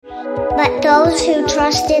Those who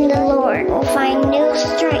trust in the Lord will find new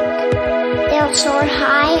strength. They'll soar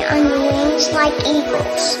high on wings like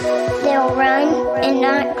eagles. They'll run and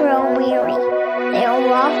not grow weary. They'll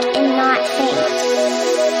walk and not faint.